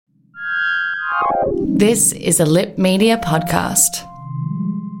This is a Lip Media podcast.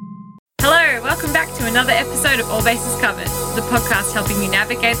 Hello, welcome back to another episode of All Bases Covered, the podcast helping you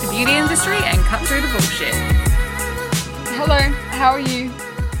navigate the beauty industry and cut through the bullshit. Hello, how are you?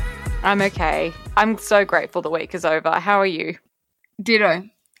 I'm okay. I'm so grateful the week is over. How are you? Ditto.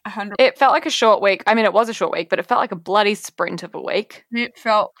 100. It felt like a short week. I mean, it was a short week, but it felt like a bloody sprint of a week. It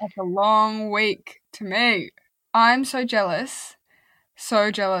felt like a long week to me. I'm so jealous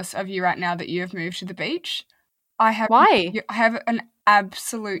of you right now that you have moved to the beach. Why? I have an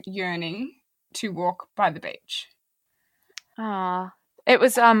absolute yearning to walk by the beach. It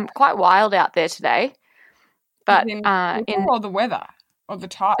was quite wild out there today. But or the weather or the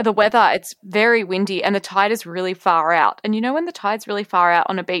tide. The weather, it's very windy and the tide is really far out. And you know when the tide's really far out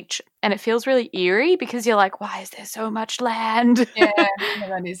on a beach and it feels really eerie because you're like, why is there so much land? Yeah,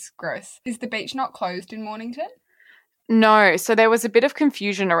 that is gross. Is the beach not closed in Mornington? No, so there was a bit of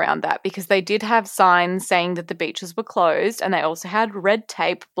confusion around that because they did have signs saying that the beaches were closed and they also had red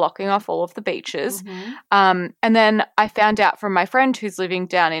tape blocking off all of the beaches. Mm-hmm. And then I found out from my friend who's living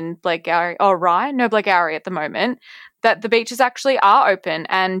down in Blackgowrie at the moment, that the beaches actually are open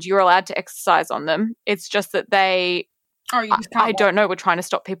and you're allowed to exercise on them. It's just that you just can't. I don't know, we're trying to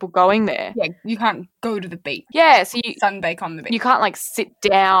stop people going there. Yeah, you can't go to the beach. Yeah, so you sunbake on the beach. You can't like sit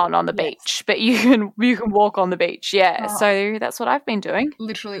down on the beach, but you can walk on the beach. Yeah, so that's what I've been doing.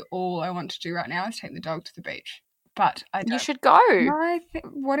 Literally all I want to do right now is take the dog to the beach, but I don't. You should go.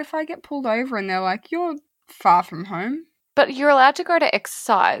 What if I get pulled over and they're like, "You're far from home"? But you're allowed to go to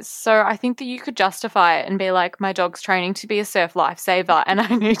exercise, so I think that you could justify it and be like, "My dog's training to be a surf lifesaver, and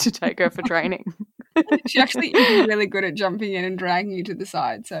I need to take her for training." She actually is really good at jumping in and dragging you to the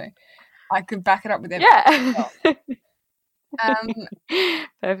side, so I could back it up with everything. Yeah.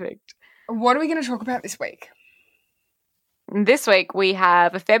 Perfect. What are we going to talk about this week? This week we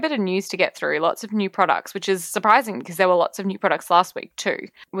have a fair bit of news to get through, lots of new products, which is surprising because there were lots of new products last week too.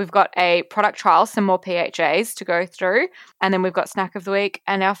 We've got a product trial, some more PHAs to go through, and then we've got snack of the week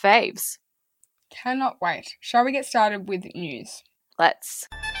and our faves. Cannot wait. Shall we get started with news? Let's.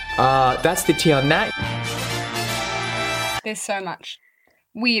 That's the tea on that. There's so much.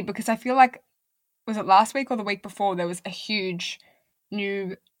 Weird, because I feel like, was it last week or the week before, there was a huge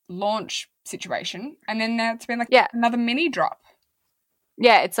new launch situation, and then now it's been like another mini drop.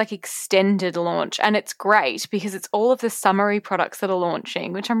 Yeah, it's like extended launch, and it's great because it's all of the summery products that are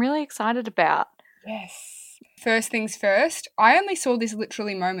launching, which I'm really excited about. Yes. First things first, I only saw this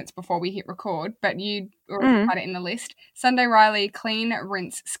literally moments before we hit record, but you already had it in the list. Sunday Riley Clean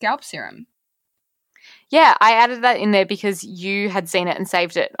Rinse Scalp Serum. Yeah, I added that in there because you had seen it and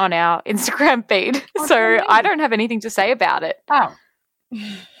saved it on our Instagram feed. So I don't have anything to say about it. Oh.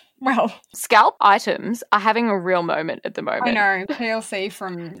 Well. Scalp items are having a real moment at the moment. I know. TLC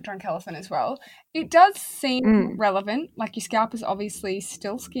from Drunk Elephant as well. It does seem relevant. Like, your scalp is obviously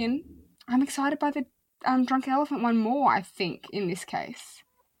still skin. I'm excited by the Drunk Elephant one more, I think, in this case.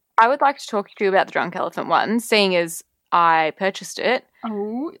 I would like to talk to you about the Drunk Elephant one, seeing as I purchased it.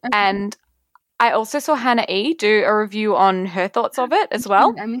 Oh, okay. And I also saw Hannah E do a review on her thoughts of it as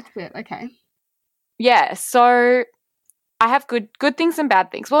well. I missed it. Okay. Yeah, so I have good things and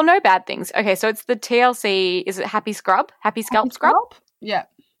bad things. Well, no bad things. Okay, so it's the TLC, is it Happy Scrub? Happy Scalp Scrub? Yeah.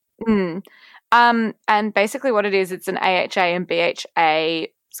 And basically what it is, it's an AHA and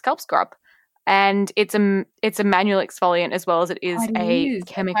BHA scalp scrub. And it's a manual exfoliant as well as it is a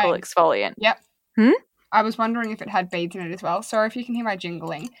chemical exfoliant. Yep. I was wondering if it had beads in it as well. Sorry if you can hear my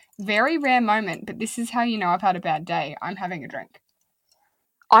jingling. Very rare moment, but this is how you know I've had a bad day. I'm having a drink.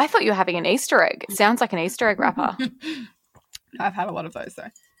 I thought you were having an Easter egg. It sounds like an Easter egg wrapper. I've had a lot of those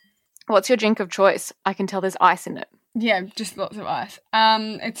though. What's your drink of choice? I can tell there's ice in it. Yeah, just lots of ice.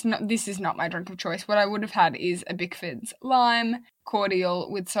 This is not my drink of choice. What I would have had is a Bickford's lime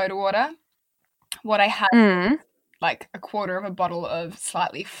cordial with soda water. What I had like a quarter of a bottle of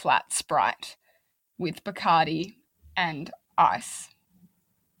slightly flat Sprite with Bacardi and ice.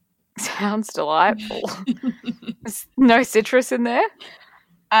 Sounds delightful. There's no citrus in there?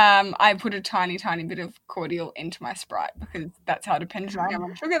 I put a tiny, tiny bit of cordial into my Sprite because that's how dependent I am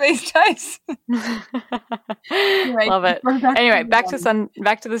on sugar these days. Anyway, love it. Anyway, back to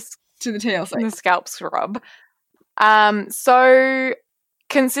the TLC. The scalp scrub. So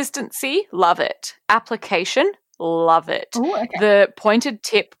consistency, love it. Application, love it. Ooh, okay. The pointed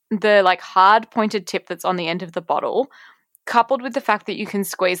tip, the like hard pointed tip that's on the end of the bottle, coupled with the fact that you can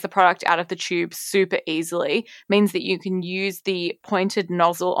squeeze the product out of the tube super easily, means that you can use the pointed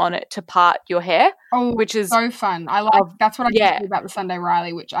nozzle on it to part your hair, which is so fun. That's what I can do about the Sunday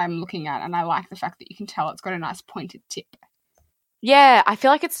Riley, which I'm looking at, and I like the fact that you can tell it's got a nice pointed tip. Yeah, I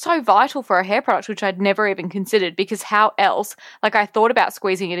feel like it's so vital for a hair product, which I'd never even considered, because how else? Like, I thought about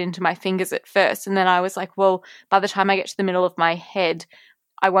squeezing it into my fingers at first, and then I was like, well, by the time I get to the middle of my head,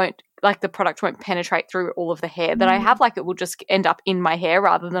 I won't, like, the product won't penetrate through all of the hair that I have. Like, it will just end up in my hair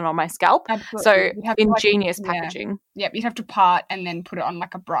rather than on my scalp. Absolutely. So, You'd have to, ingenious like, packaging. Yep, you'd have to part and then put it on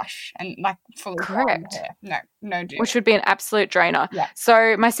like a brush and like fully dry Correct. the hair. No deal. Which would be an absolute drainer. Yeah.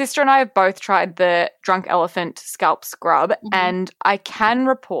 So my sister and I have both tried the Drunk Elephant scalp scrub, and I can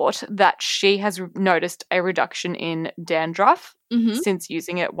report that she has noticed a reduction in dandruff since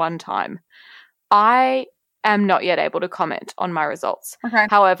using it one time. I am not yet able to comment on my results. Okay.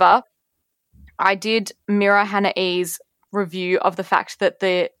 However, I did mirror Hannah E's review of the fact that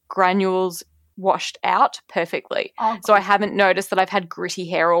the granules washed out perfectly. Oh, so I haven't noticed that I've had gritty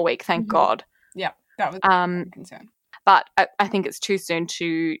hair all week, thank God. Yep, that was a concern. But I think it's too soon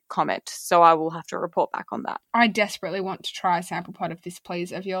to comment, so I will have to report back on that. I desperately want to try a sample pot of this,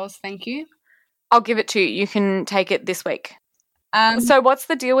 please, of yours. Thank you. I'll give it to you. You can take it this week. Um, So what's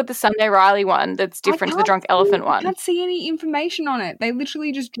the deal with the Sunday Riley one that's different to the Drunk Elephant I one? can't see any information on it. They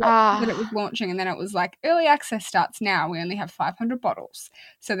literally just dropped that it was launching, and then it was like, early access starts now. We only have 500 bottles.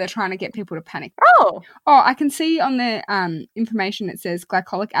 So they're trying to get people to panic. Oh, I can see on the information it says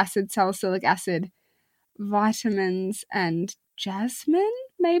glycolic acid, salicylic acid, vitamins, and jasmine,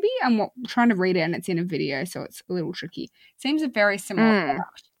 maybe? I'm trying to read it, and it's in a video, so it's a little tricky. Seems a very similar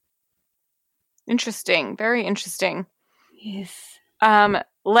product. interesting. Very interesting. Yes.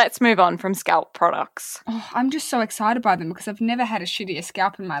 Let's move on from scalp products. Oh, I'm just so excited by them because I've never had a shittier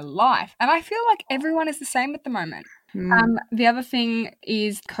scalp in my life. And I feel like everyone is the same at the moment. The other thing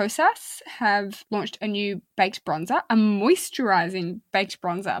is Kosas have launched a new baked bronzer, a moisturizing baked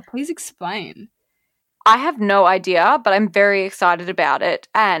bronzer. Please explain. I have no idea, but I'm very excited about it.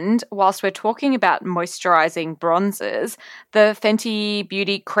 And whilst we're talking about moisturizing bronzers, the Fenty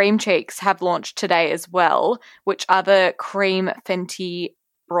Beauty Cream Cheeks have launched today as well, which are the cream Fenty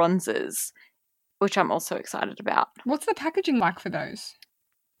bronzers, which I'm also excited about. What's the packaging like for those?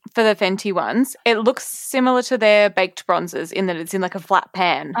 For the Fenty ones, it looks similar to their baked bronzers in that it's in like a flat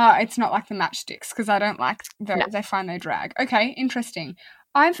pan. It's not like the matchsticks because I don't like those. No. I find they drag. Okay, interesting.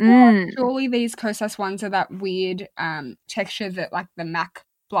 I thought surely these Kosas ones are that weird texture that like the MAC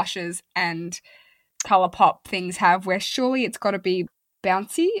blushes and Colourpop things have, where surely it's got to be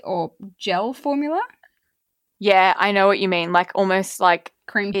bouncy or gel formula. Yeah, I know what you mean. Like almost like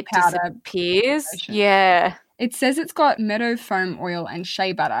cream it powder disappears. Yeah. It says it's got meadow foam oil and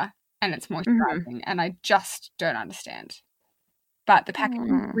shea butter and it's moisturizing, and I just don't understand. But the packaging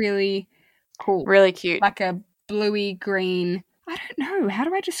is really cool. Really cute. Like a bluey green. I don't know. How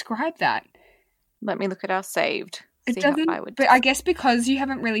do I describe that? Let me look at our saved. It doesn't, but I guess because you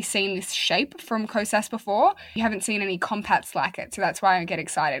haven't really seen this shape from Kosas before, you haven't seen any compacts like it. So that's why I get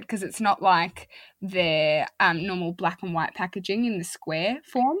excited, because it's not like their normal black and white packaging in the square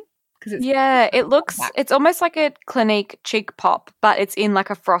form. It looks, it's almost like a Clinique cheek pop, but it's in like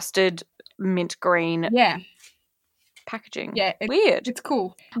a frosted mint green packaging. Yeah. Weird. It's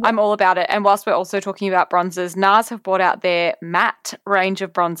cool. I'm all about it. And whilst we're also talking about bronzers, NARS have brought out their matte range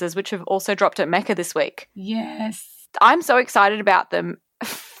of bronzers, which have also dropped at Mecca this week. Yes. I'm so excited about them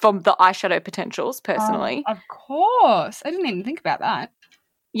from the eyeshadow potentials, personally. Of course. I didn't even think about that.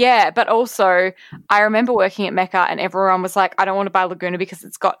 Yeah, but also I remember working at Mecca and everyone was like, I don't want to buy Laguna because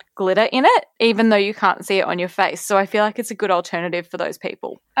it's got glitter in it, even though you can't see it on your face. So I feel like it's a good alternative for those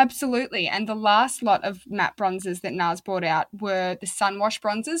people. Absolutely. And the last lot of matte bronzers that NARS brought out were the Sunwash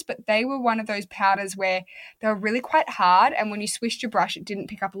bronzers, but they were one of those powders where they were really quite hard, and when you swished your brush, it didn't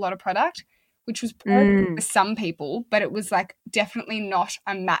pick up a lot of product, which was perfect for some people, but it was like definitely not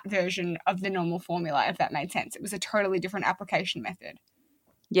a matte version of the normal formula, if that made sense. It was a totally different application method.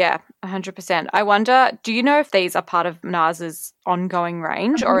 Yeah, 100%. I wonder, do you know if these are part of NARS's ongoing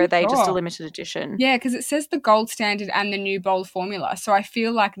range, or are they just a limited edition? Yeah, because it says the gold standard and the new bold formula. So I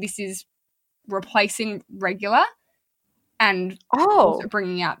feel like this is replacing regular and also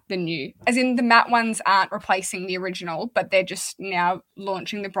bringing out the new. As in, the matte ones aren't replacing the original, but they're just now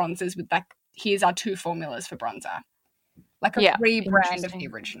launching the bronzers with like, here's our two formulas for bronzer. Like a rebrand of the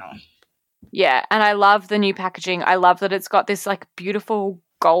original. Yeah, and I love the new packaging. I love that it's got this like beautiful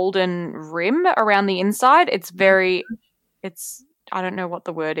golden rim around the inside. I don't know what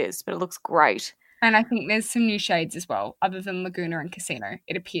the word is, but it looks great. And I think there's some new shades as well, other than Laguna and Casino.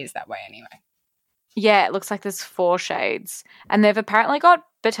 It appears that way anyway. Yeah, it looks like there's 4 shades. And they've apparently got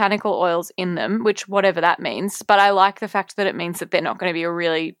botanical oils in them, which whatever that means. But I like the fact that it means that they're not going to be a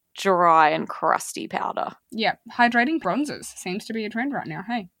really dry and crusty powder. Yeah, hydrating bronzers seems to be a trend right now,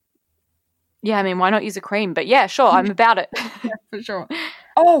 hey? Yeah, I mean, why not use a cream? But yeah, sure, I'm about it. Yeah, for sure.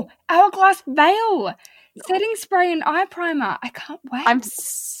 Oh, Hourglass Veil setting spray and eye primer. I can't wait. I'm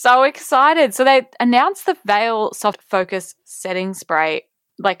so excited. So they announced the Veil Soft Focus setting spray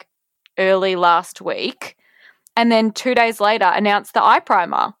like early last week, and then 2 days later announced the eye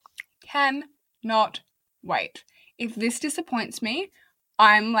primer. Cannot wait. If this disappoints me,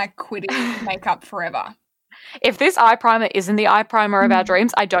 I'm like quitting makeup forever. If this eye primer isn't the eye primer of our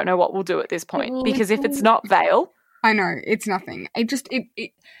dreams, I don't know what we'll do at this point, because if it's not Veil, I know, it's nothing.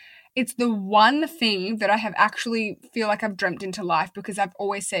 It's the one thing that I have actually feel like I've dreamt into life, because I've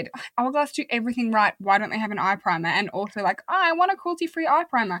always said, Hourglass do everything right. Why don't they have an eye primer? And also like, I want a cruelty-free eye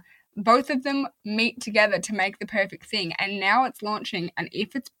primer. Both of them meet together to make the perfect thing. And now it's launching. And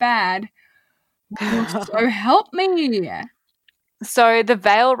if it's bad, so help me. So the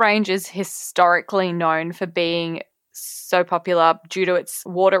Veil range is historically known for being so popular due to its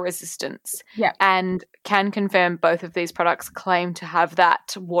water resistance. Yeah. And can confirm both of these products claim to have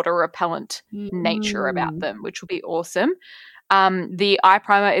that water repellent nature about them, which will be awesome. The eye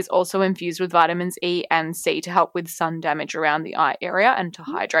primer is also infused with vitamins E and C to help with sun damage around the eye area and to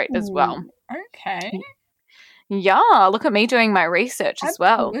hydrate as well. Okay. Yeah, look at me doing my research as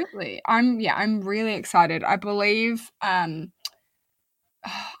well. Absolutely. I'm really excited. I believe I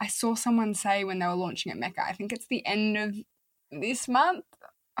saw someone say when they were launching at Mecca, I think it's the end of this month.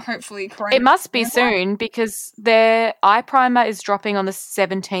 Hopefully, Corona. It must be soon, because their eye primer is dropping on the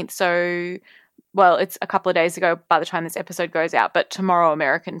 17th. So, well, it's a couple of days ago by the time this episode goes out, but tomorrow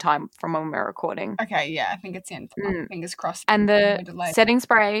American time from when we're recording. Okay, yeah, I think it's the end of the month. Fingers crossed. And the setting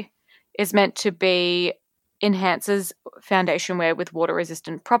spray is meant to be enhances foundation wear with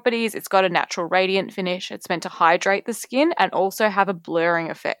water-resistant properties. It's got a natural radiant finish. It's meant to hydrate the skin and also have a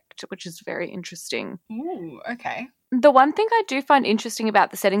blurring effect, which is very interesting. Ooh, okay. The one thing I do find interesting about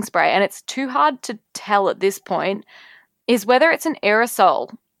the setting spray, and it's too hard to tell at this point, is whether it's an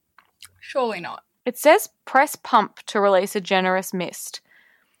aerosol. Surely not. It says press pump to release a generous mist.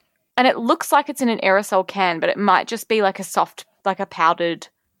 And it looks like it's in an aerosol can, but it might just be like a soft, like a powdered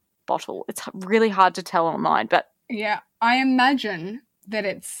bottle. It's really hard to tell online, but yeah, I imagine that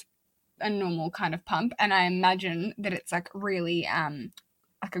it's a normal kind of pump, and I imagine that it's like really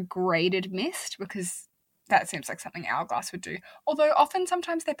like a graded mist, because that seems like something Hourglass would do. Although often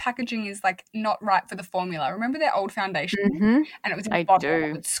sometimes their packaging is like not right for the formula. Remember their old foundation? And it was in a bottle,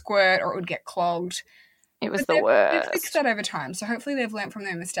 it would squirt or it would get clogged. It was the worst. They've fixed that over time, so hopefully they've learned from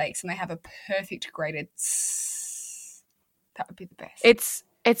their mistakes and they have a perfect graded. That would be the best.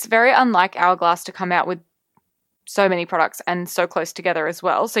 It's very unlike Hourglass to come out with so many products and so close together as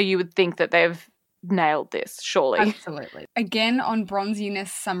well. So you would think that they've nailed this, surely. Absolutely. Again, on bronziness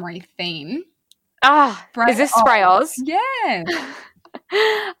summary theme. Is this Spray Oz? Yeah.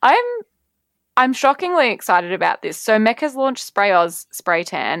 I'm shockingly excited about this. So Mecca's launched Spray Oz Spray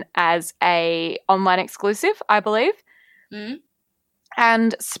Tan as a online exclusive, I believe.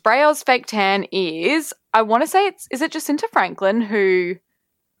 And Spray Oz Fake Tan is, I want to say is it Jacinta Franklin who,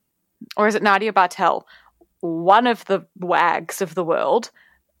 or is it Nadia Bartel? One of the wags of the world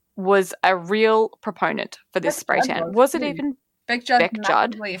was a real proponent for this spray tan. Was it even Beck Judd? Beck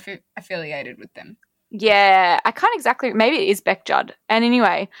Judd? Affiliated with them. Yeah, I can't exactly, maybe it is Beck Judd. And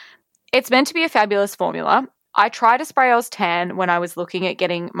anyway, it's meant to be a fabulous formula. I tried a Spray Oz tan when I was looking at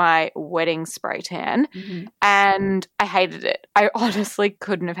getting my wedding spray tan, and I hated it. I honestly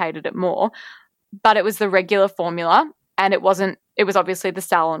couldn't have hated it more. But it was the regular formula, and it was obviously the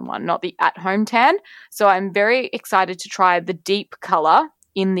salon one, not the at-home tan. So I'm very excited to try the deep colour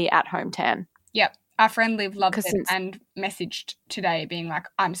in the at-home tan. Yep. Our friend Liv loved it and messaged today being like,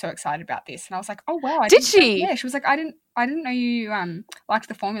 I'm so excited about this. And I was like, oh, wow. Did she? Yeah. She was like, I didn't know you liked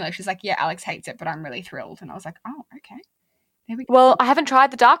the formula. She's like, yeah, Alex hates it, but I'm really thrilled. And I was like, oh, okay. There we go. Well, I haven't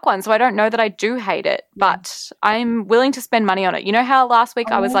tried the dark one, so I don't know that I do hate it, but I'm willing to spend money on it. You know how last week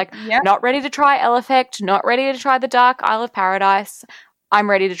I was like, not ready to try L-Effect, not ready to try the dark Isle of Paradise. I'm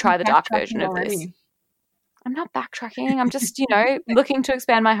ready to try the dark version of this. I'm not backtracking. I'm just, looking to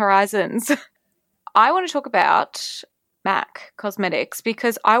expand my horizons. I want to talk about MAC Cosmetics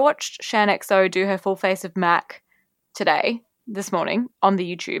because I watched Shan XO do her full face of MAC this morning on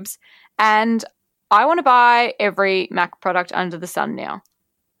the YouTubes, and I want to buy every MAC product under the sun now.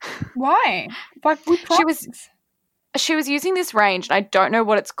 Why? She was using this range, and I don't know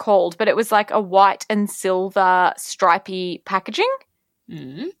what it's called, but it was like a white and silver stripy packaging.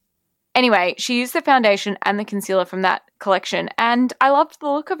 Anyway, she used the foundation and the concealer from that collection, and I loved the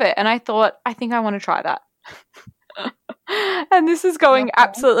look of it, and I thought, I think I want to try that. And this is going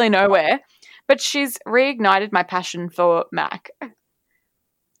absolutely nowhere, but she's reignited my passion for MAC.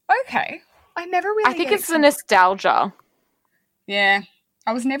 Okay. I never really I think it's the nostalgia. Yeah.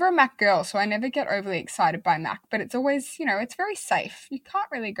 I was never a Mac girl, so I never get overly excited by Mac, but it's always, it's very safe. You can't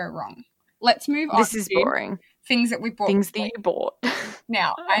really go wrong. Let's move on. This is boring. Things that we bought. Things that you bought.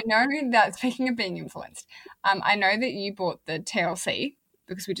 Now, I know that, speaking of being influenced, I know that you bought the TLC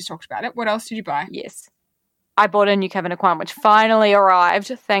because we just talked about it. What else did you buy? Yes. I bought a new Kevin Aucoin, which finally arrived,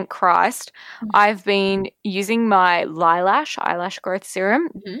 thank Christ. I've been using my eyelash growth serum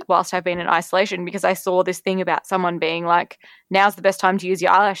whilst I've been in isolation because I saw this thing about someone being like, now's the best time to use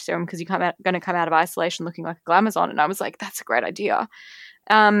your eyelash serum because you're going to come out of isolation looking like a glamazon. And I was like, that's a great idea.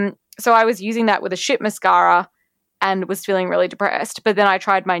 So I was using that with a shit mascara and was feeling really depressed. But then I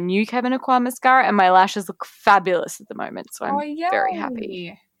tried my new Kevin Aucoin mascara and my lashes look fabulous at the moment. So I'm very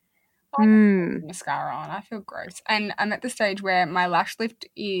happy. I have mascara on. I feel gross. And I'm at the stage where my lash lift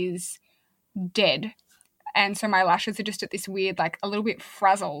is dead. And so my lashes are just at this weird, like a little bit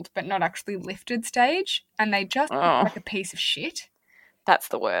frazzled, but not actually lifted stage. And they just look like a piece of shit. That's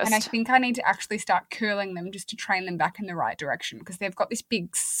the worst. And I think I need to actually start curling them just to train them back in the right direction because they've got this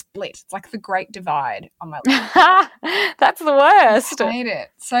big split. It's like the Great Divide on my lash. That's the worst. I hate it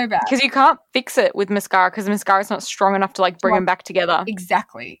so bad. Because you can't fix it with mascara because mascara is not strong enough to like bring them back together.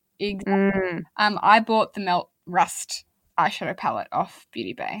 Exactly. I bought the Melt Rust eyeshadow palette off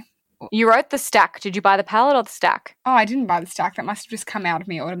Beauty Bay. You wrote the stack. Did you buy the palette or the stack? Oh, I didn't buy the stack. That must have just come out of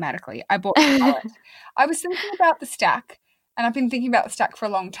me automatically. I bought the palette. I was thinking about the stack, and I've been thinking about the stack for a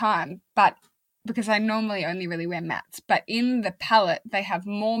long time, but because I normally only really wear mattes. But in the palette, they have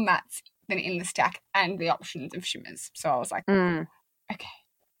more mattes than in the stack and the options of shimmers. So I was like, okay.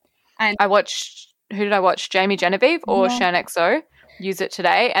 And who did I watch? Jamie Genevieve or Shan XO use it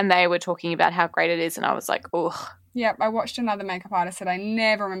today, and they were talking about how great it is, and I was like, ugh. Yep, I watched another makeup artist that I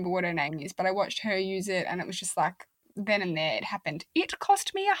never remember what her name is, but I watched her use it, and it was just like, then and there it happened. It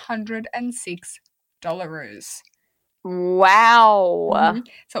cost me $106. Wow.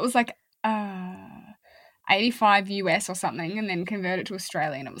 So it was like 85 US or something, and then converted to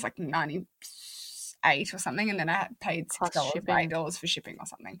Australian, it was like 98 or something, and then I paid $6 or $8 for shipping or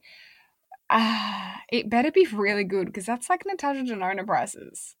something. It better be really good because that's like Natasha Denona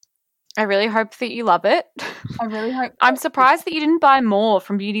prices. I really hope that you love it. I really hope. I'm surprised that you didn't buy more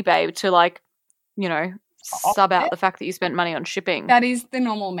from Beauty Bay to like, sub out the fact that you spent money on shipping. That is the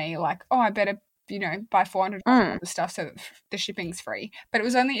normal me. Like, I better, buy $400 of stuff so that the shipping's free. But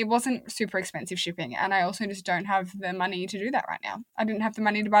it wasn't super expensive shipping. And I also just don't have the money to do that right now. I didn't have the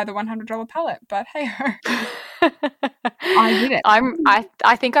money to buy the $100 palette, but hey-ho. I did it.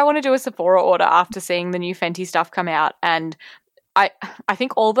 I think I want to do a Sephora order after seeing the new Fenty stuff come out, and I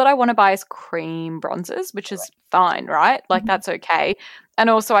think all that I want to buy is cream bronzers, which is fine, right? Like that's okay. And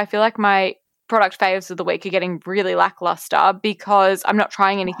also I feel like my product faves of the week are getting really lackluster because I'm not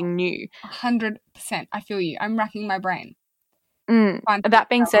trying anything new. 100%. I feel you. I'm racking my brain. That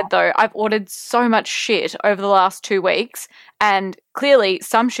being said, though, I've ordered so much shit over the last 2 weeks, and clearly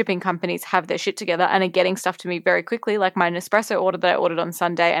some shipping companies have their shit together and are getting stuff to me very quickly, like my Nespresso order that I ordered on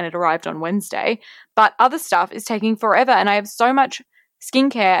Sunday and it arrived on Wednesday. But other stuff is taking forever, and I have so much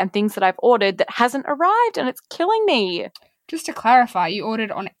skincare and things that I've ordered that hasn't arrived, and it's killing me. Just to clarify, you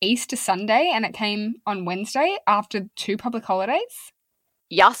ordered on Easter Sunday and it came on Wednesday after 2 public holidays?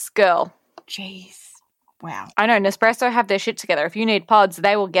 Yes, girl. Jeez. Wow. I know, Nespresso have their shit together. If you need pods,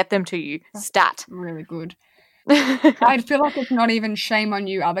 they will get them to you. Stat. Really good. I feel like it's not even shame on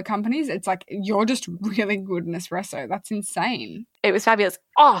you other companies. It's like, you're just really good, Nespresso. That's insane. It was fabulous.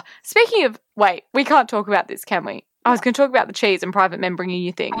 Oh, speaking of, wait, we can't talk about this, can we? I was going to talk about the cheese and private men bringing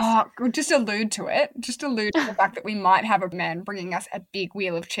you things. Oh, just allude to it. Just allude to the fact that we might have a man bringing us a big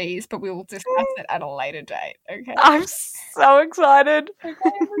wheel of cheese, but we will discuss it at a later date, okay? I'm so excited.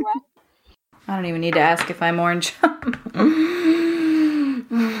 Okay, everyone. I don't even need to ask if I'm orange. I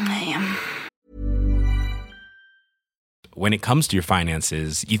am. When it comes to your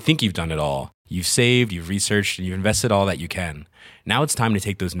finances, you think you've done it all. You've saved, you've researched, and you've invested all that you can. Now it's time to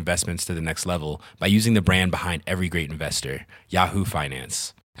take those investments to the next level by using the brand behind every great investor, Yahoo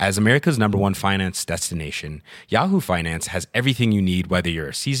Finance. As America's #1 finance destination, Yahoo Finance has everything you need, whether you're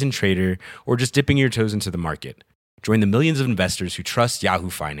a seasoned trader or just dipping your toes into the market. Join the millions of investors who trust Yahoo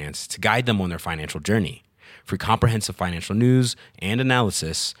Finance to guide them on their financial journey. For comprehensive financial news and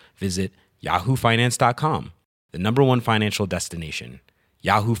analysis, visit yahoofinance.com, the #1 financial destination,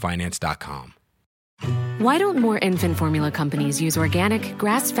 yahoofinance.com. Why don't more infant formula companies use organic,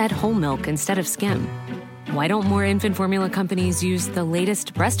 grass-fed whole milk instead of skim? Why don't more infant formula companies use the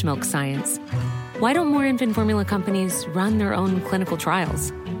latest breast milk science? Why don't more infant formula companies run their own clinical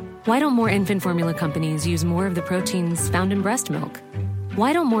trials? Why don't more infant formula companies use more of the proteins found in breast milk?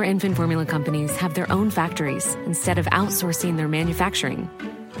 Why don't more infant formula companies have their own factories instead of outsourcing their manufacturing?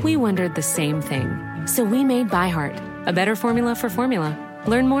 We wondered the same thing. So we made ByHeart, a better formula for formula.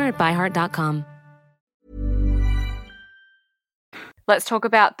 Learn more at byheart.com. Let's talk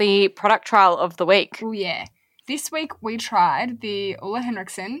about the product trial of the week. Oh, yeah. This week we tried the Ole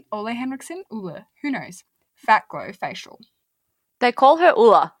Henriksen, who knows, Fat Glow Facial. They call her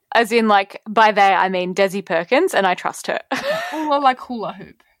Ulla, as in, like, by they I mean Desi Perkins, and I trust her. Ulla like hula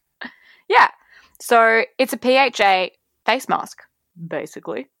hoop. Yeah. So it's a PHA face mask,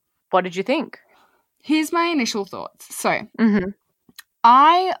 basically. What did you think? Here's my initial thoughts. So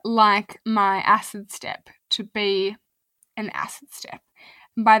I like my acid step to be an acid step.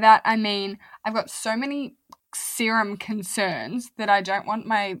 And by that I mean I've got so many serum concerns that I don't want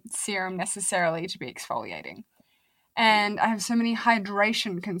my serum necessarily to be exfoliating. And I have so many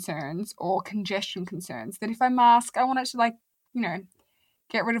hydration concerns or congestion concerns that if I mask, I want it to, like, you know,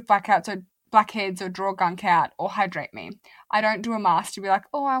 get rid of blackheads or draw gunk out or hydrate me. I don't do a mask to be like,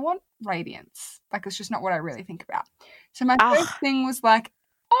 oh, I want radiance. Like, it's just not what I really think about. So my first thing was like,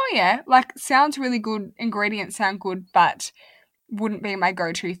 oh yeah, like, sounds really good, ingredients sound good, but wouldn't be my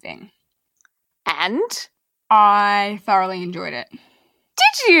go-to thing. And? I thoroughly enjoyed it.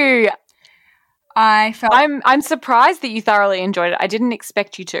 Did you? I felt... I'm surprised that you thoroughly enjoyed it. I didn't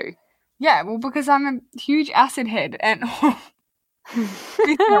expect you to. Yeah, well, because I'm a huge acid head and...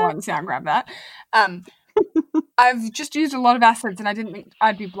 Please no one sound grab that. I've just used a lot of acids and I didn't think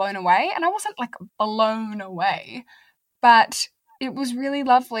I'd be blown away. And I wasn't, like, blown away, but it was really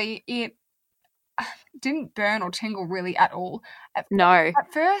lovely. It didn't burn or tingle really at all. No.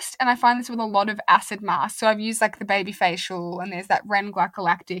 At first, and I find this with a lot of acid masks. So I've used, like, the baby facial and there's that Ren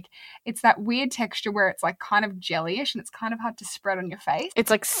Glycolactic. It's that weird texture where it's, like, kind of jellyish and it's kind of hard to spread on your face. It's,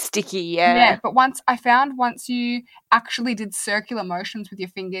 like, sticky, yeah. Yeah, but once you actually did circular motions with your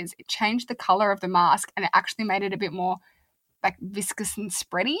fingers, it changed the color of the mask and it actually made it a bit more, like, viscous and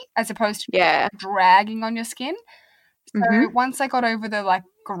spready as opposed to dragging on your skin. So once I got over the, like,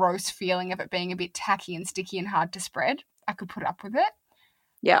 gross feeling of it being a bit tacky and sticky and hard to spread, I could put up with it.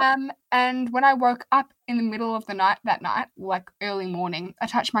 Yeah. And when I woke up in the middle of the night that night, like early morning, I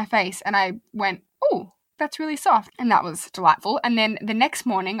touched my face and I went, oh, that's really soft. And that was delightful. And then the next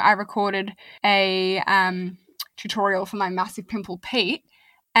morning I recorded a tutorial for my massive pimple Pete.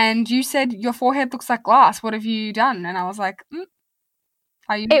 And you said, your forehead looks like glass. What have you done? And I was like,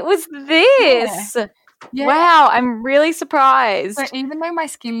 It was this. Yeah. Yeah. Wow, I'm really surprised. So even though my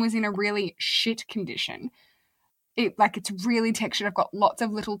skin was in a really shit condition, it's really textured. I've got lots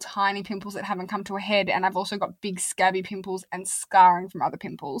of little tiny pimples that haven't come to a head, and I've also got big scabby pimples and scarring from other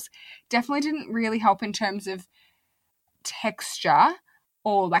pimples. Definitely didn't really help in terms of texture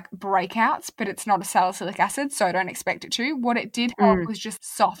or, like, breakouts, but it's not a salicylic acid, so I don't expect it to. What it did help was just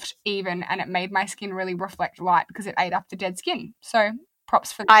soft, even, and it made my skin really reflect light because it ate up the dead skin. So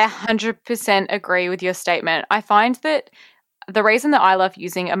props for that. I 100% agree with your statement. I find that the reason that I love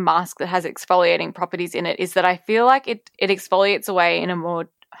using a mask that has exfoliating properties in it is that I feel like it exfoliates away in a more,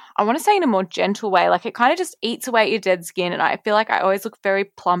 I want to say in a more gentle way. Like, it kind of just eats away at your dead skin, and I feel like I always look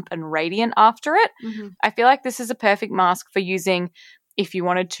very plump and radiant after it. I feel like this is a perfect mask for using if you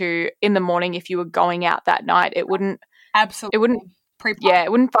wanted to in the morning, if you were going out that night. It wouldn't Absolutely. It wouldn't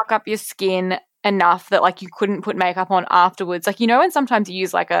it wouldn't fuck up your skin enough that, like, you couldn't put makeup on afterwards. Like, you know, when sometimes you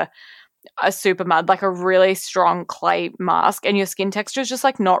use, like, a super mud, like a really strong clay mask, and your skin texture is just,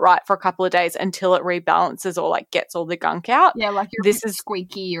 like, not right for a couple of days until it rebalances or, like, gets all the gunk out. Yeah, like you're a bit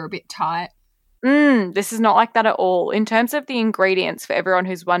squeaky, you're a bit tight. This is not like that at all. In terms of the ingredients, for everyone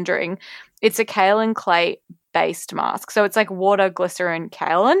who's wondering, it's a kaolin clay based mask. So it's like water, glycerin,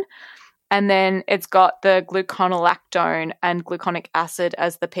 kaolin. And then it's got the gluconolactone and gluconic acid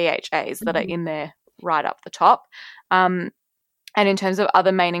as the PHAs that are in there right up the top. And in terms of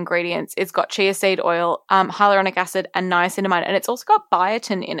other main ingredients, it's got chia seed oil, hyaluronic acid, and niacinamide. And it's also got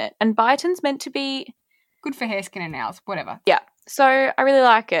biotin in it. And biotin's meant to be good for hair, skin, and nails, whatever. Yeah. So I really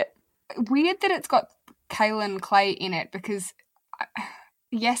like it. Weird that it's got kaolin clay in it because,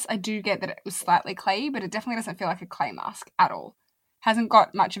 yes, I do get that it was slightly clayey, but it definitely doesn't feel like a clay mask at all. Hasn't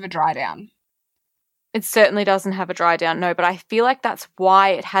got much of a dry down. It certainly doesn't have a dry down, no, but I feel like that's why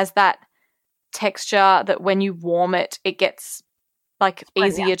it has that texture that when you warm it, it gets, like,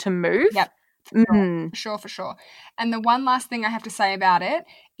 easier to move. Yep. For sure. And the one last thing I have to say about it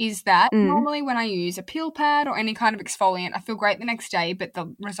is that normally when I use a peel pad or any kind of exfoliant, I feel great the next day, but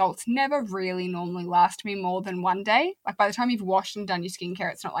the results never really normally last me more than one day. Like, by the time you've washed and done your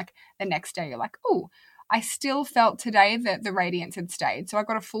skincare, it's not like the next day you're like, oh, I still felt today that the radiance had stayed. So I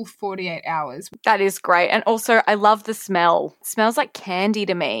got a full 48 hours. That is great. And also, I love the smell. It smells like candy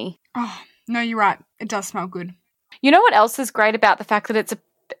to me. Oh, no, you're right. It does smell good. You know what else is great about the fact that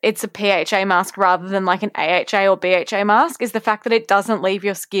it's a PHA mask rather than like an AHA or BHA mask is the fact that it doesn't leave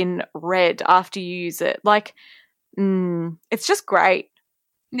your skin red after you use it. Like, it's just great.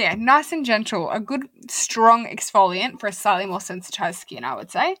 Yeah, nice and gentle. A good, strong exfoliant for a slightly more sensitized skin, I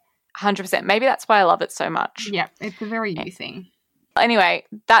would say. 100%. Maybe that's why I love it so much. Yeah, it's a very you thing. Anyway,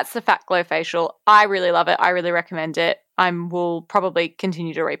 that's the Fat Glow Facial. I really love it. I really recommend it. I will probably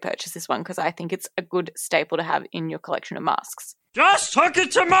continue to repurchase this one because I think it's a good staple to have in your collection of masks. Just hook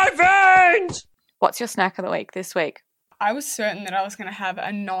it to my veins! What's your snack of the week this week? I was certain that I was going to have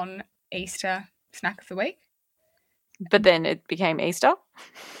a non-Easter snack of the week. But then it became Easter.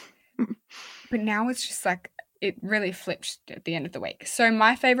 But now it's just like, it really flipped at the end of the week. So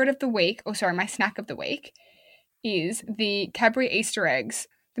my favourite of the week, my snack of the week is the Cadbury Easter eggs,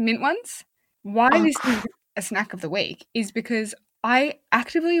 the mint ones. Why this is a snack of the week is because I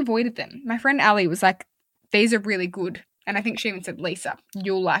actively avoided them. My friend Ali was like, these are really good. And I think she even said, Lisa,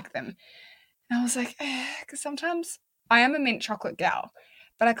 you'll like them. And I was like, because sometimes I am a mint chocolate gal,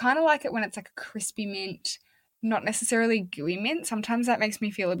 but I kind of like it when it's like a crispy mint, not necessarily gooey mint. Sometimes that makes me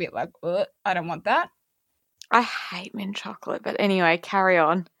feel a bit like, I don't want that. I hate mint chocolate, but anyway, carry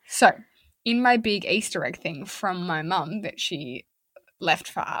on. So, in my big Easter egg thing from my mum that she left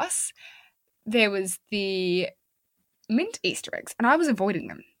for us, there was the mint Easter eggs, and I was avoiding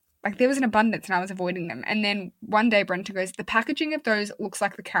them. Like, there was an abundance, and I was avoiding them. And then one day, Brenta goes, the packaging of those looks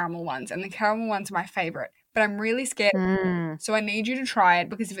like the caramel ones, and the caramel ones are my favourite. But I'm really scared. So I need you to try it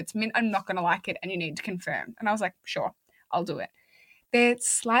because if it's mint, I'm not going to like it and you need to confirm. And I was like, sure, I'll do it. They're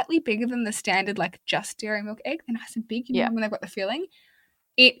slightly bigger than the standard, like, just dairy milk egg. They're nice and big, you know, when they've got the filling.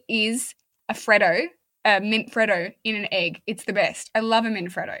 It is a mint Freddo in an egg. It's the best. I love a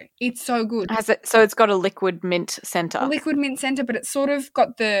mint Freddo. It's so good. So it's got a liquid mint centre. A liquid mint centre, but it's sort of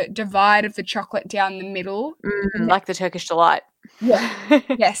got the divide of the chocolate down the middle. Like the Turkish Delight. Yeah.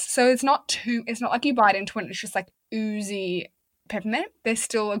 Yes. So it's not like you bite into it and it's just like oozy peppermint. There's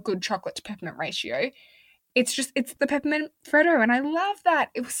still a good chocolate to peppermint ratio. It's the peppermint Freddo, and I love that.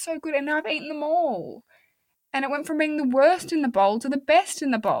 It was so good, and now I've eaten them all. And it went from being the worst in the bowl to the best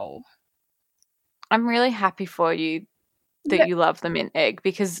in the bowl. I'm really happy for you that you love the mint egg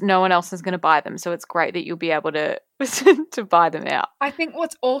because no one else is going to buy them, so it's great that you'll be able to to buy them out. I think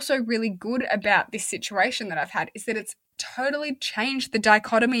what's also really good about this situation that I've had is that it's totally changed the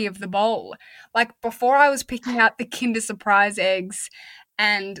dichotomy of the bowl. Like, before I was picking out the Kinder Surprise eggs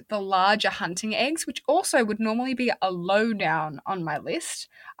and the larger hunting eggs, which also would normally be a low down on my list.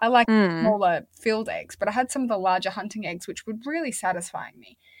 I like smaller filled eggs, but I had some of the larger hunting eggs, which were really satisfying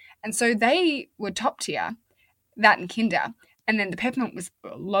me. And so they were top tier, that and Kinder. And then the peppermint was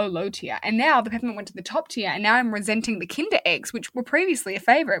low tier. And now the peppermint went to the top tier. And now I'm resenting the Kinder eggs, which were previously a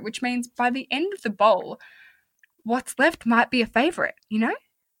favourite, which means by the end of the bowl, what's left might be a favourite, you know?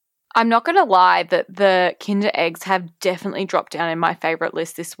 I'm not going to lie that the Kinder eggs have definitely dropped down in my favourite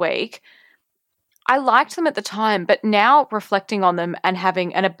list this week. I liked them at the time, but now reflecting on them and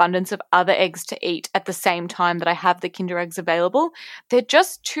having an abundance of other eggs to eat at the same time that I have the Kinder eggs available, they're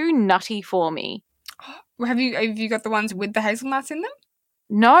just too nutty for me. Have you got the ones with the hazelnuts in them?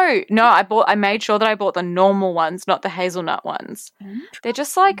 No, I made sure that I bought the normal ones, not the hazelnut ones. They're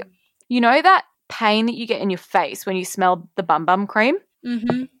just like, you know that pain that you get in your face when you smell the bum bum cream?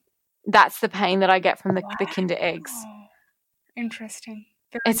 Mm-hmm. That's the pain that I get from the Kinder eggs. Interesting.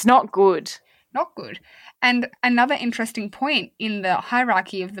 It's not good. Not good. And another interesting point in the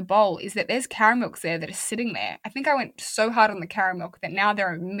hierarchy of the bowl is that there's caramels there that are sitting there. I think I went so hard on the caramel that now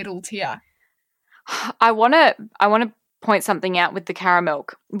they're a middle tier. I want to point something out with the caramel,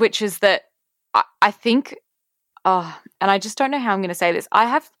 which is that I think, and I just don't know how I'm going to say this. I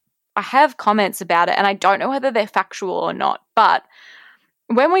have comments about it, and I don't know whether they're factual or not, but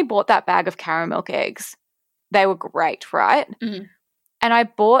when we bought that bag of caramel eggs, they were great, right? Mm-hmm. And I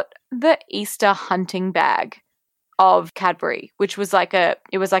bought the Easter hunting bag of Cadbury, which was like a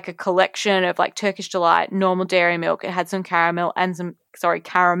collection of like Turkish Delight, normal dairy milk. It had some caramel and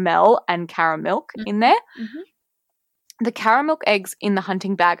caramel in there. Mm-hmm. The caramel eggs in the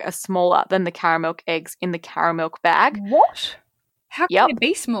hunting bag are smaller than the caramel eggs in the caramel bag. What? How can they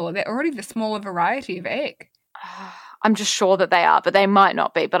be smaller? They're already the smaller variety of egg. I'm just sure that they are, but they might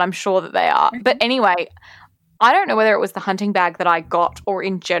not be, but I'm sure that they are. Mm-hmm. But anyway, I don't know whether it was the hunting bag that I got or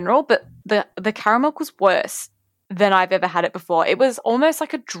in general, but the caramel was worse than I've ever had it before. It was almost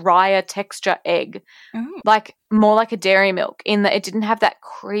like a drier texture egg, like more like a dairy milk in that it didn't have that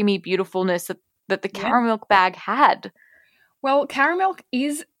creamy beautifulness that that the Caramilk bag had. Well, Caramilk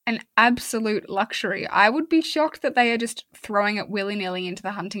is an absolute luxury. I would be shocked that they are just throwing it willy-nilly into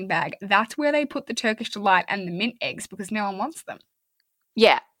the hunting bag. That's where they put the Turkish Delight and the mint eggs because no one wants them.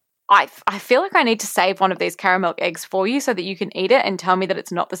 Yeah. I feel like I need to save one of these Caramilk eggs for you so that you can eat it and tell me that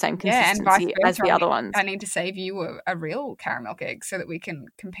it's not the same consistency as the other ones. I need to save you a real Caramilk egg so that we can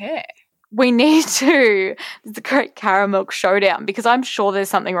compare. We need to. It's a great Caramilk showdown because I'm sure there's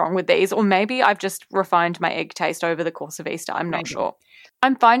something wrong with these, or maybe I've just refined my egg taste over the course of Easter. I'm not sure.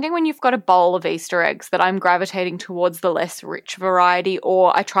 I'm finding when you've got a bowl of Easter eggs that I'm gravitating towards the less rich variety,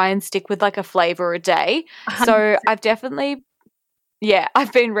 or I try and stick with like a flavour a day. 100%. So I've definitely... Yeah,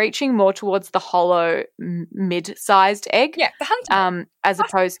 I've been reaching more towards the hollow mid-sized egg. Yeah, the hunting as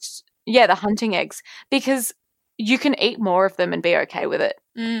opposed to, the hunting eggs, because you can eat more of them and be okay with it.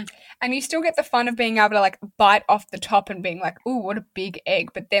 And you still get the fun of being able to like bite off the top and being like, ooh, what a big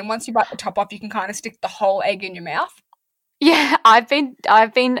egg. But then once you bite the top off, you can kind of stick the whole egg in your mouth. Yeah, I've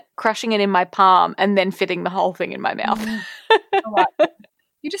been crushing it in my palm and then fitting the whole thing in my mouth.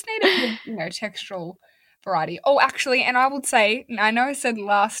 You just need a good, textural variety. Oh, actually, and I would say, I know I said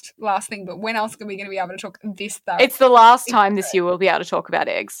last thing, but when else are we going to be able to talk this though? It's the last time this year we'll be able to talk about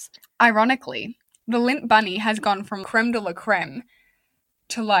eggs. Ironically, the Lindt Bunny has gone from creme de la creme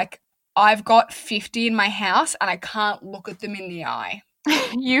to like, I've got 50 in my house and I can't look at them in the eye.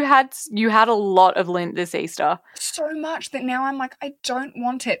 You had a lot of Lindt this Easter. So much that now I'm like, I don't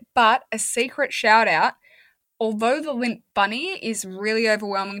want it. But a secret shout out, although the Lindt Bunny is really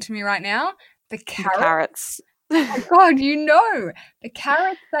overwhelming to me right now, the carrots. Oh my God, the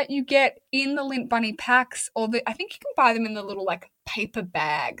carrots that you get in the Lindt Bunny packs, I think you can buy them in the little like paper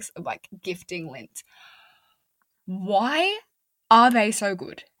bags of like gifting Lindt. Why are they so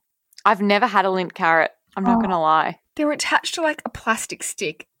good? I've never had a Lindt carrot. I'm not going to lie. They're attached to like a plastic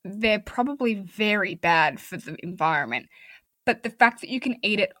stick. They're probably very bad for the environment. But the fact that you can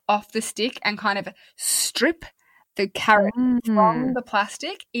eat it off the stick and kind of strip the carrot from the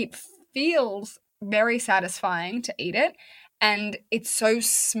plastic, it feels very satisfying to eat it, and it's so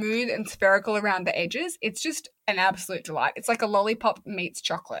smooth and spherical around the edges. It's just an absolute delight. It's like a lollipop meets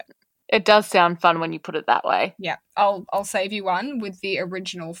chocolate. It does sound fun when you put it that way. Yeah, I'll save you one with the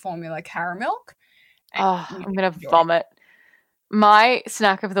original formula Caramilk. Oh, I'm going to vomit. My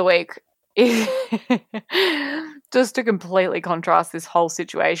snack of the week is just to completely contrast this whole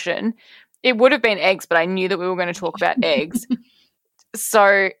situation. It would have been eggs, but I knew that we were going to talk about eggs.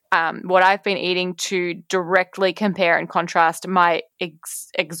 So what I've been eating to directly compare and contrast my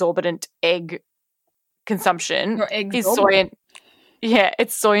exorbitant egg consumption is soy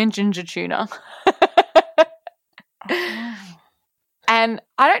and ginger tuna. And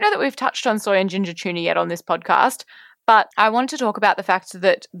I don't know that we've touched on soy and ginger tuna yet on this podcast, but I wanted to talk about the fact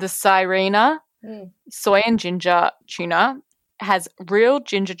that the Sirena soy and ginger tuna has real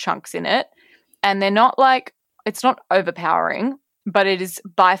ginger chunks in it, and they're not like, it's not overpowering, but it is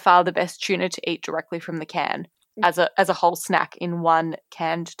by far the best tuna to eat directly from the can as a whole snack in one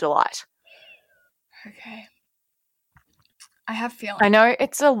canned delight. Okay. I have feelings. I know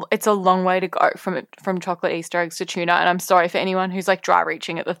it's a long way to go from chocolate Easter eggs to tuna, and I'm sorry for anyone who's like dry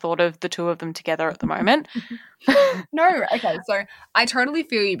reaching at the thought of the two of them together at the moment. No, okay, so I totally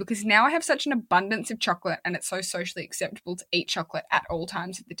feel you because now I have such an abundance of chocolate and it's so socially acceptable to eat chocolate at all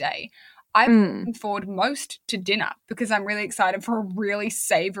times of the day. I'm looking forward most to dinner because I'm really excited for a really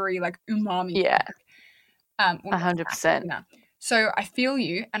savory, like umami. Yeah, 100%. So I feel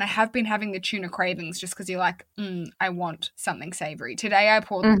you, and I have been having the tuna cravings just because you're like, I want something savory. Today I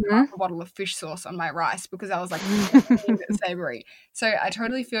poured a bottle of fish sauce on my rice because I was like, I need it savory. So I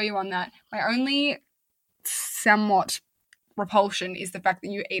totally feel you on that. My only somewhat repulsion is the fact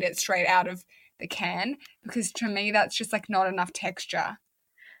that you eat it straight out of the can because to me that's just like not enough texture.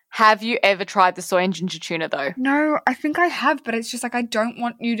 Have you ever tried the soy and ginger tuna though? No, I think I have, but it's just like I don't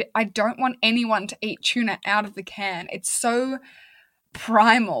want anyone to eat tuna out of the can. It's so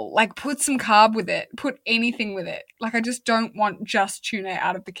primal. Like put some carb with it, put anything with it. Like I just don't want just tuna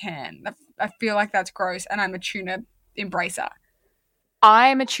out of the can. I feel like that's gross and I'm a tuna embracer.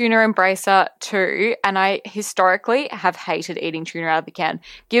 I'm a tuna embracer too, and I historically have hated eating tuna out of the can.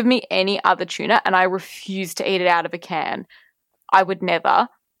 Give me any other tuna and I refuse to eat it out of a can. I would never.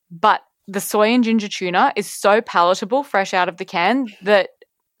 But the soy and ginger tuna is so palatable fresh out of the can that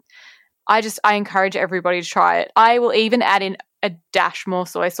I encourage everybody to try it. I will even add in a dash more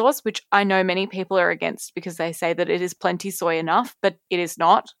soy sauce, which I know many people are against because they say that it is plenty soy enough, but it is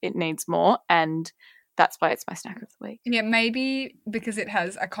not. It needs more, and that's why it's my snack of the week. Yeah, maybe because it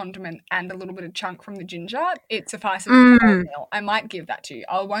has a condiment and a little bit of chunk from the ginger, it suffices for a meal. I might give that to you.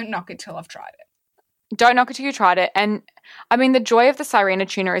 I won't knock it till I've tried it. Don't knock it till you tried it. And I mean, the joy of the Sirena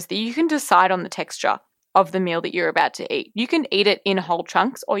tuna is that you can decide on the texture of the meal that you're about to eat. You can eat it in whole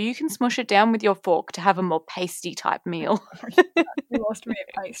chunks, or you can smush it down with your fork to have a more pasty type meal. You lost me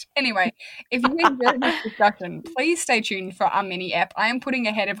at paste. Anyway, if you enjoyed this discussion, please stay tuned for our mini ep. I am putting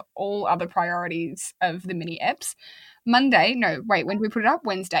ahead of all other priorities of the mini eps. Monday, no, wait, when do we put it up?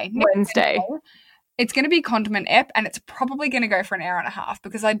 Wednesday. Wednesday. It's going to be condiment ep, and it's probably going to go for an hour and a half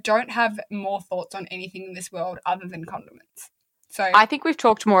because I don't have more thoughts on anything in this world other than condiments. So I think we've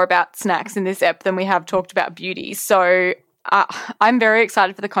talked more about snacks in this ep than we have talked about beauty. So I'm very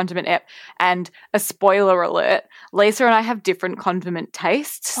excited for the condiment ep. And a spoiler alert, Lisa and I have different condiment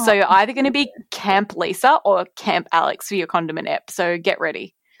tastes. So you're either going to be Camp Lisa or Camp Alex for your condiment ep. So get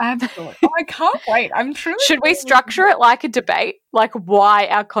ready. Absolutely. Oh, I can't wait. I'm truly. Should we structure it like a debate, like why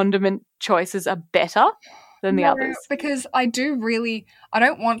our condiment choices are better than the others? Because I don't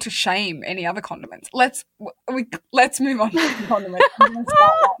want to shame any other condiments. Let's move on to the condiments. I'm going to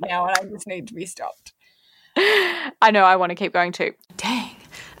start right now, and I just need to be stopped. I know, I want to keep going too. Dang,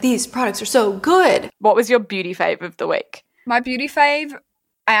 these products are so good. What was your beauty fave of the week? My beauty fave,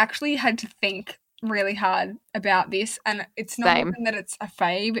 I actually had to think really hard about this, and it's not even that it's a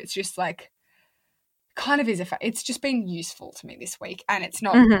fave, it's just like kind of is a fave. It's just been useful to me this week, and it's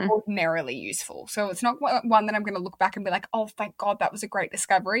not ordinarily useful. So it's not one that I'm going to look back and be like, oh, thank God, that was a great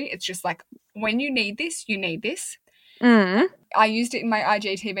discovery. It's just like, when you need this, you need this. I used it in my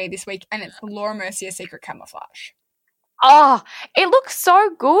IGTV this week, and it's the Laura Mercier Secret Camouflage. Oh, it looks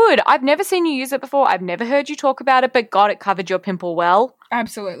so good. I've never seen you use it before. I've never heard you talk about it, but God, it covered your pimple well.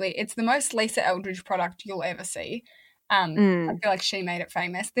 Absolutely. It's the most Lisa Eldridge product you'll ever see. I feel like she made it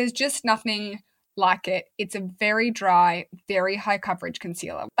famous. There's just nothing like it. It's a very dry, very high coverage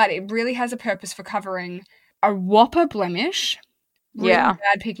concealer, but it really has a purpose for covering a whopper blemish, really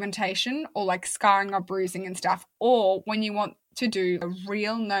bad pigmentation, or like scarring or bruising and stuff. Or when you want to do a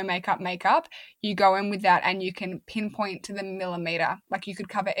real no makeup, you go in with that and you can pinpoint to the millimeter. Like you could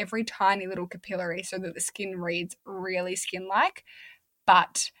cover every tiny little capillary so that the skin reads really skin-like,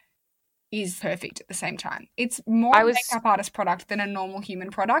 but is perfect at the same time. It's more a makeup artist product than a normal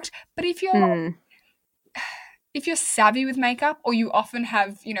human product. But if you're savvy with makeup, or you often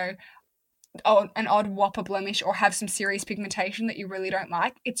have, an odd whopper blemish or have some serious pigmentation that you really don't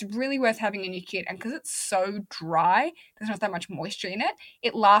like, it's really worth having in your kit. And because it's so dry, there's not that much moisture in it,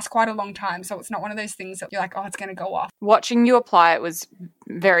 it lasts quite a long time. So it's not one of those things that you're like, oh, it's going to go off. Watching you apply it was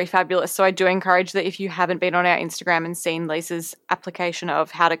very fabulous. So I do encourage that if you haven't been on our Instagram and seen Lisa's application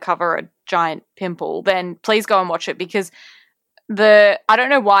of how to cover a giant pimple, then please go and watch it, because I don't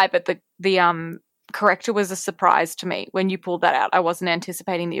know why, but the corrector was a surprise to me when you pulled that out. I wasn't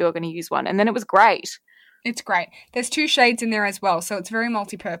anticipating that you were going to use one, and then it was great. It's great. There's 2 shades in there as well, so it's very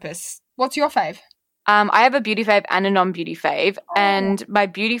multi-purpose. What's your fave? I have a beauty fave and a non-beauty fave, and my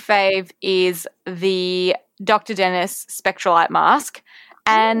beauty fave is the Dr. Dennis Spectralite mask,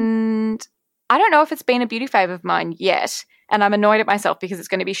 and I don't know if it's been a beauty fave of mine yet, and I'm annoyed at myself because it's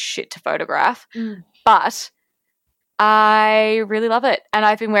going to be shit to photograph, but I really love it, and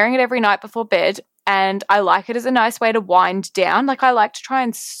I've been wearing it every night before bed. And I like it as a nice way to wind down. Like, I like to try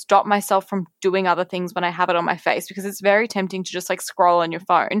and stop myself from doing other things when I have it on my face, because it's very tempting to just like scroll on your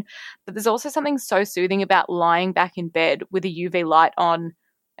phone. But there's also something so soothing about lying back in bed with a UV light on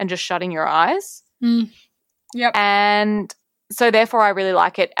and just shutting your eyes. Yep. And so therefore I really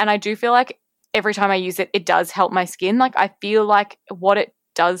like it. And I do feel like every time I use it, it does help my skin. Like, I feel like what it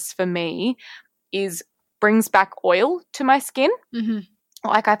does for me is brings back oil to my skin.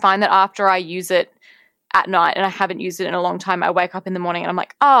 Like, I find that after I use it at night, and I haven't used it in a long time, I wake up in the morning and I'm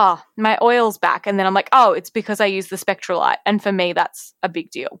like, my oil's back. And then I'm like, it's because I use the Spectralite. And for me, that's a big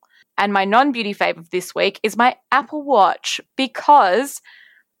deal. And my non-beauty fave of this week is my Apple Watch, because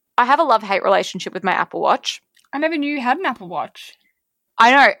I have a love-hate relationship with my Apple Watch. I never knew you had an Apple Watch.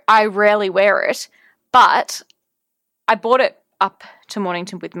 I know. I rarely wear it, but I bought it up to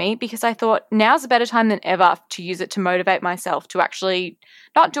Mornington with me because I thought now's a better time than ever to use it to motivate myself to actually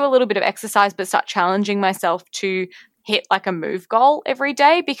not do a little bit of exercise, but start challenging myself to hit like a move goal every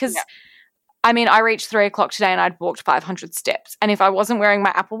day. Because I mean, I reached 3 o'clock today and I'd walked 500 steps. And if I wasn't wearing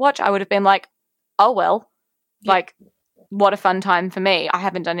my Apple Watch, I would have been like, oh, well, like, what a fun time for me. I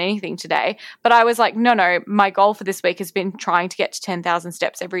haven't done anything today. But I was like, no, my goal for this week has been trying to get to 10,000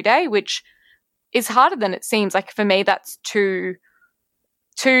 steps every day, which is harder than it seems. Like, for me, that's two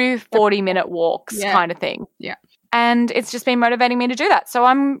 40-minute walks kind of thing. Yeah. And it's just been motivating me to do that. So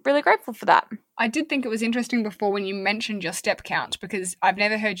I'm really grateful for that. I did think it was interesting before when you mentioned your step count, because I've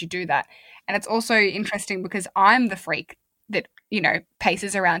never heard you do that. And it's also interesting because I'm the freak that,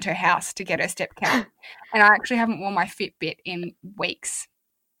 paces around her house to get her step count. And I actually haven't worn my Fitbit in weeks.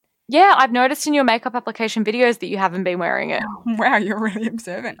 Yeah, I've noticed in your makeup application videos that you haven't been wearing it. Wow, you're really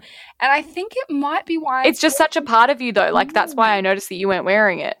observant. And I think it might be why... It's just such a part of you, though. Like, that's why I noticed that you weren't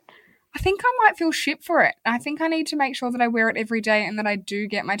wearing it. I think I might feel shit for it. I think I need to make sure that I wear it every day and that I do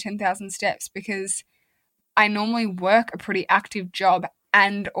get my 10,000 steps, because I normally work a pretty active job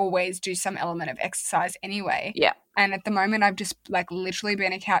and always do some element of exercise anyway. Yeah. And at the moment, I've just, literally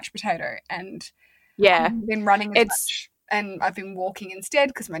been a couch potato and yeah, I've been running as much. And I've been walking instead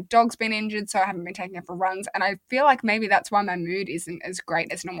because my dog's been injured, so I haven't been taking her for runs. And I feel like maybe that's why my mood isn't as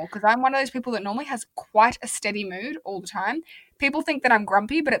great as normal, because I'm one of those people that normally has quite a steady mood all the time. People think that I'm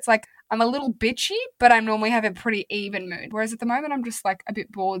grumpy, but it's like I'm a little bitchy, but I normally have a pretty even mood. Whereas at the moment, I'm just a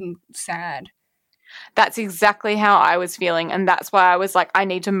bit bored and sad. That's exactly how I was feeling. And that's why I was like, I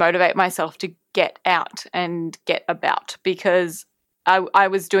need to motivate myself to get out and get about, because I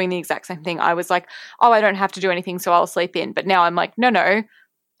was doing the exact same thing. I was like, oh, I don't have to do anything, so I'll sleep in. But now I'm like, no,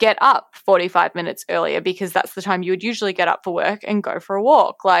 get up 45 minutes earlier, because that's the time you would usually get up for work and go for a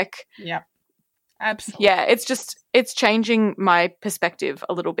walk. Yeah, absolutely. Yeah, it's changing my perspective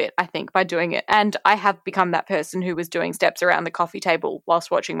a little bit, I think, by doing it. And I have become that person who was doing steps around the coffee table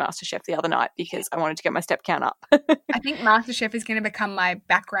whilst watching MasterChef the other night, because I wanted to get my step count up. I think MasterChef is going to become my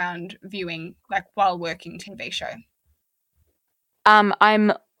background viewing, while working TV show.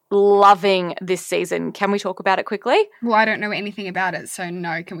 I'm loving this season. Can we talk about it quickly? Well, I don't know anything about it, so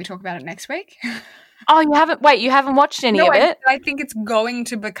no. Can we talk about it next week? Oh, you haven't watched any of it? I think it's going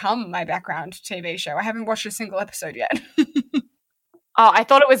to become my background TV show. I haven't watched a single episode yet. Oh, I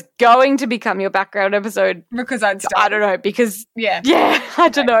thought it was going to become your background episode. Because I'd start. I don't know, because... Yeah, I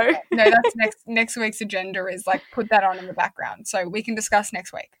don't know. No, that's next week's agenda is, put that on in the background. So we can discuss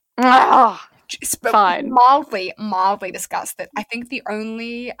next week. Oh, fine. Mildly discuss that. I think the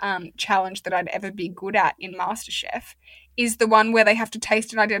only challenge that I'd ever be good at in MasterChef is the one where they have to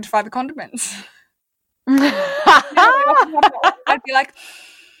taste and identify the condiments. I'd be like,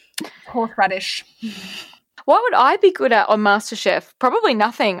 horseradish. What would I be good at on MasterChef? Probably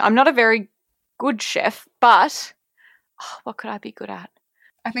nothing. I'm not a very good chef, but what could I be good at?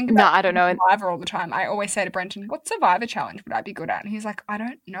 I think about I don't know. Survivor all the time. I always say to Brenton, what Survivor challenge would I be good at? And he's like, I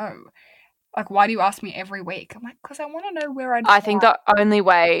don't know. Why do you ask me every week? I'm like, because I want to know where I'd... I think the only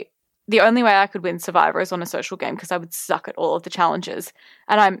way I could win Survivor is on a social game, because I would suck at all of the challenges.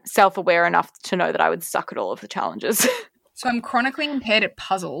 And I'm self-aware enough to know that I would suck at all of the challenges. So I'm chronically impaired at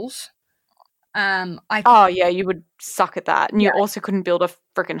puzzles. You would suck at that. And you also couldn't build a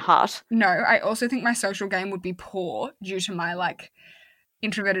freaking hut. No, I also think my social game would be poor due to my,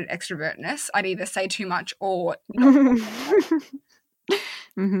 introverted extrovertness. I'd either say too much or not.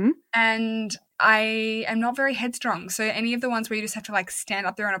 Mm-hmm. And I am not very headstrong. So any of the ones where you just have to stand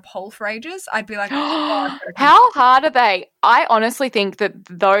up there on a pole for ages, I'd be like, how hard are they? I honestly think that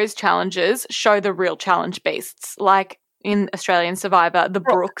those challenges show the real challenge beasts, like in Australian Survivor, the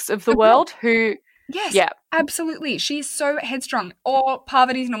Brooks of the world, who... Yes, yeah, absolutely. She's so headstrong. Or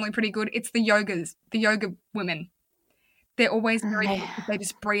Parvati's normally pretty good. It's the yoga women. They're always very good. They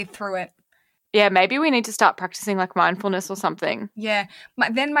just breathe through it. Yeah, maybe we need to start practicing mindfulness or something. Yeah.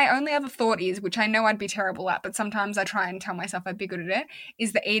 Then my only other thought is, which I know I'd be terrible at, but sometimes I try and tell myself I'd be good at it,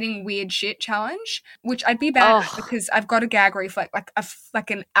 is the eating weird shit challenge, which I'd be bad at because I've got a gag reflex,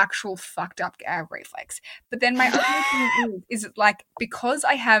 an actual fucked up gag reflex. But then my only thing is because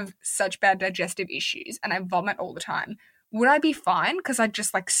I have such bad digestive issues and I vomit all the time, would I be fine because I'd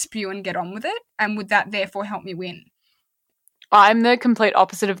just spew and get on with it? And would that therefore help me win? I'm the complete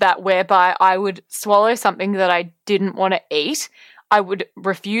opposite of that, whereby I would swallow something that I didn't want to eat. I would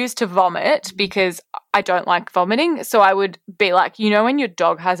refuse to vomit because I don't like vomiting. So I would be like, when your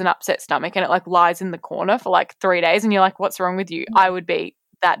dog has an upset stomach and it lies in the corner for 3 days and you're like, what's wrong with you? I would be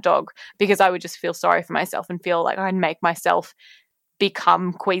that dog, because I would just feel sorry for myself and feel like I'd make myself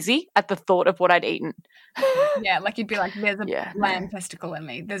become queasy at the thought of what I'd eaten. Yeah, you'd be like, there's a lamb testicle in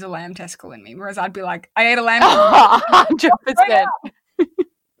me. There's a lamb testicle in me. Whereas I'd be like, I ate a lamb. 100%.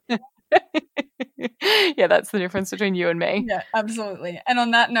 Yeah, that's the difference between you and me. Yeah, absolutely. And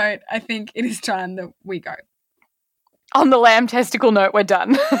on that note, I think it is time that we go. On the lamb testicle note, we're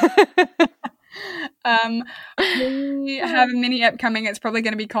done. We have a mini app coming. It's probably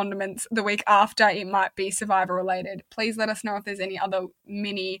going to be condiments. The week after, it might be Survivor related. Please let us know if there's any other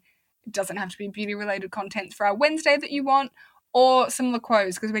mini, it doesn't have to be beauty related contents for our Wednesday that you want, or some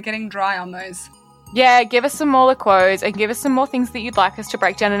liqueurs, because we're getting dry on those. Yeah, give us some more liqueurs and give us some more things that you'd like us to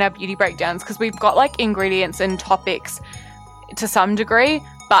break down in our beauty breakdowns, because we've got ingredients and topics to some degree,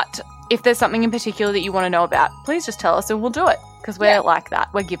 but if there's something in particular that you want to know about, please just tell us and we'll do it, because we're like that.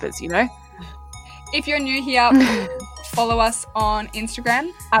 We're givers, you know? If you're new here, follow us on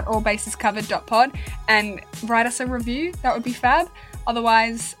Instagram at allbasescovered.pod and write us a review. That would be fab.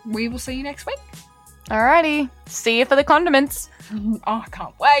 Otherwise, we will see you next week. Alrighty. See you for the condiments. Oh, I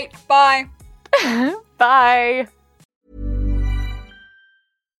can't wait. Bye. Bye.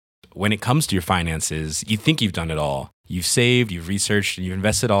 When it comes to your finances, you think you've done it all. You've saved, you've researched, and you've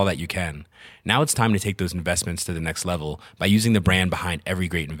invested all that you can. Now it's time to take those investments to the next level by using the brand behind every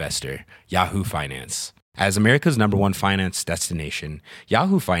great investor, Yahoo Finance. As America's #1 finance destination,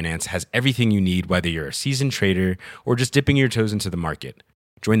 Yahoo Finance has everything you need, whether you're a seasoned trader or just dipping your toes into the market.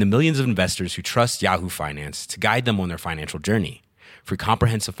 Join the millions of investors who trust Yahoo Finance to guide them on their financial journey. For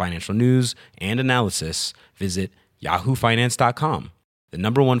comprehensive financial news and analysis, visit yahoofinance.com, the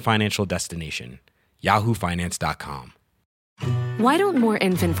 #1 financial destination, yahoofinance.com. Why don't more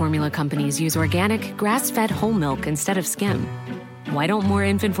infant formula companies use organic, grass-fed whole milk instead of skim? Why don't more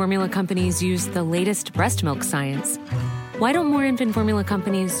infant formula companies use the latest breast milk science? Why don't more infant formula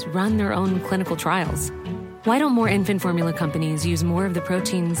companies run their own clinical trials? Why don't more infant formula companies use more of the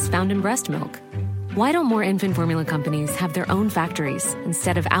proteins found in breast milk? Why don't more infant formula companies have their own factories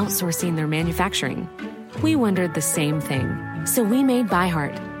instead of outsourcing their manufacturing? We wondered the same thing. So we made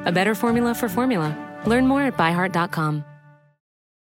ByHeart, a better formula for formula. Learn more at byheart.com.